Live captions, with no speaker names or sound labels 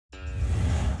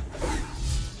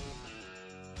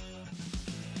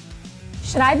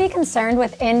Should I be concerned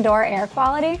with indoor air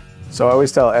quality? So I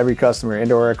always tell every customer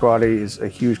indoor air quality is a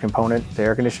huge component to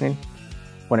air conditioning.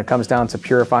 When it comes down to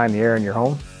purifying the air in your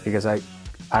home, because I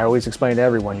always explain to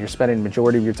everyone, you're spending the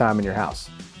majority of your time in your house.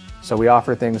 So we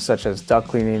offer things such as duct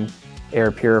cleaning,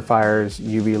 air purifiers,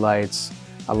 UV lights,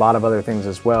 a lot of other things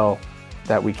as well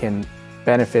that we can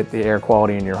benefit the air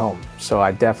quality in your home. So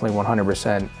I definitely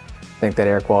 100% think that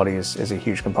air quality is a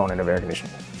huge component of air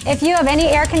conditioning. If you have any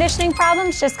air conditioning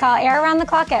problems, just call Air Around the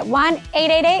Clock at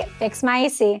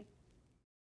 1-888-FIX-MY-AC.